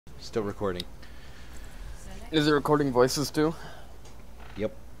Still recording. Is it recording voices too?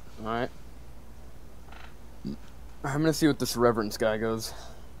 Yep. Alright. I'm gonna see what this reverence guy goes.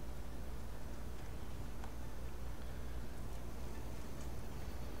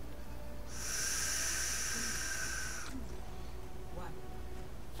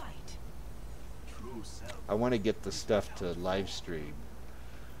 I want to get the stuff to live stream.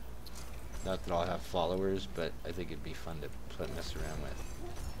 Not that I'll have followers, but I think it'd be fun to mess around with.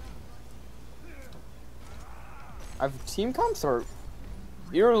 Team comps are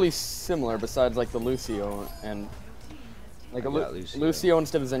eerily similar, besides like the Lucio and like Lucio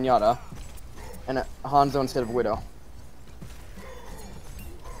instead of Zenyatta, and a Hanzo instead of Widow.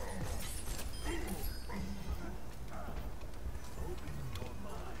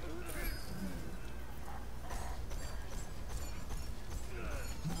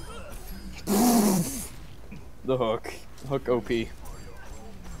 The hook. Hook OP.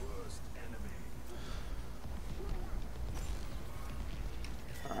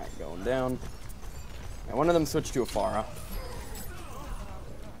 Alright, going down. And one of them switched to a Pharah.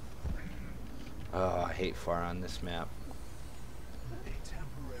 Oh, I hate far on this map.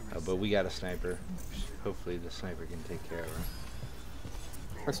 But we got a sniper. Hopefully the sniper can take care of her.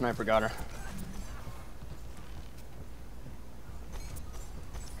 Her sniper got her.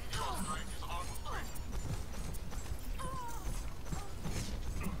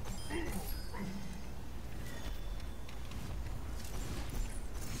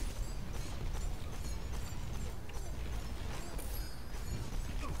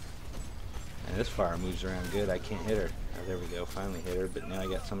 And this fire moves around good. I can't hit her. Oh, there we go. Finally hit her, but now I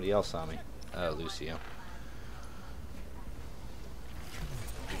got somebody else on me. Lucio.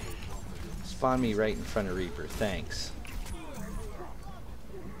 Spawn me right in front of Reaper. Thanks.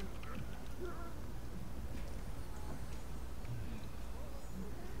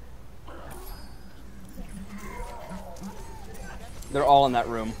 They're all in that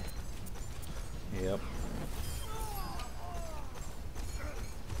room. Yep.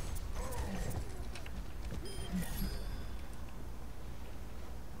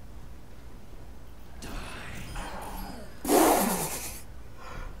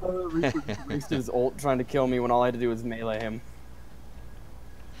 Reaper wasted his ult trying to kill me when all I had to do was melee him.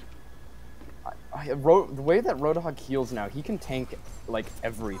 The way that Roadhog heals now, he can tank like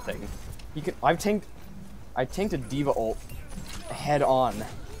everything. He can. I tanked a D.Va ult head on.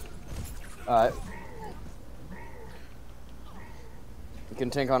 He can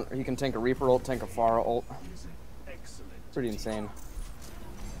tank a Reaper ult, tank a Pharah ult. Pretty insane.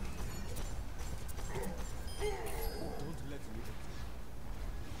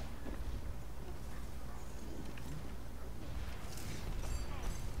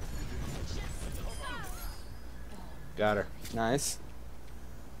 Got her. Nice.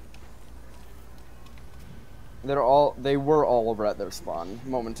 They were all over at their spawn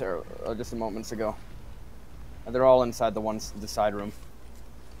momentarily, just moments ago. They're all inside the side room.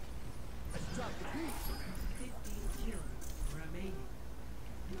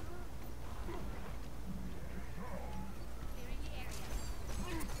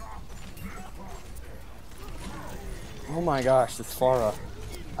 Oh my gosh, this Pharah.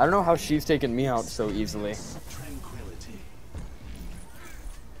 I don't know how she's taken me out so easily.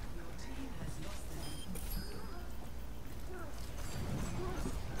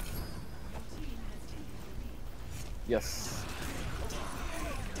 Yes.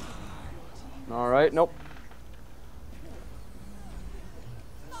 Alright, nope.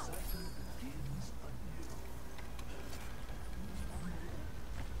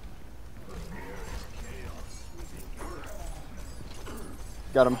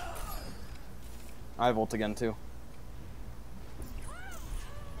 Got him. I have ult again too.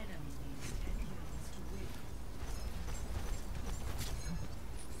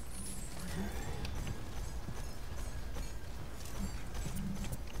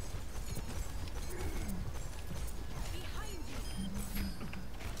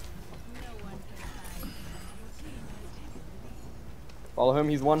 Follow him,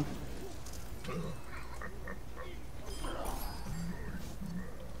 he's one.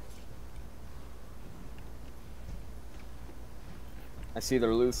 I see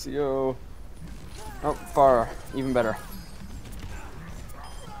their Lucio. Oh, Pharah, even better.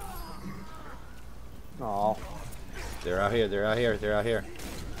 Oh. They're out here, they're out here, they're out here.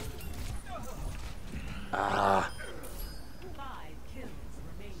 Ah.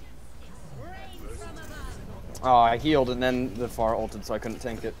 Oh, I healed and then the Pharah ulted, so I couldn't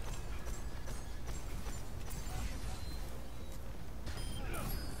tank it.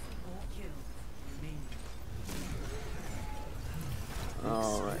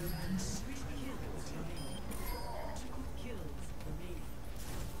 Alright.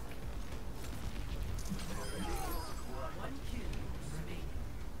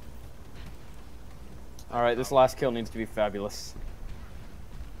 Alright, this last kill needs to be fabulous.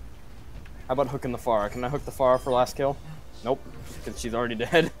 How about hooking the Pharah? Can I hook the Pharah for last kill? Nope, because she's already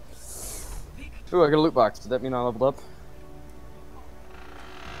dead. Ooh, I got a loot box. Does that mean I leveled up?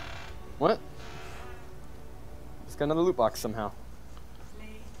 What? Just got another loot box somehow.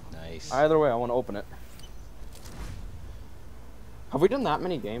 Nice. Either way, I want to open it. Have we done that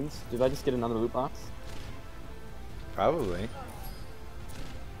many games? Did I just get another loot box? Probably.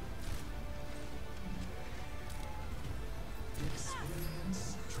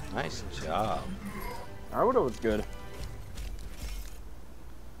 Nice job. Naruto was good.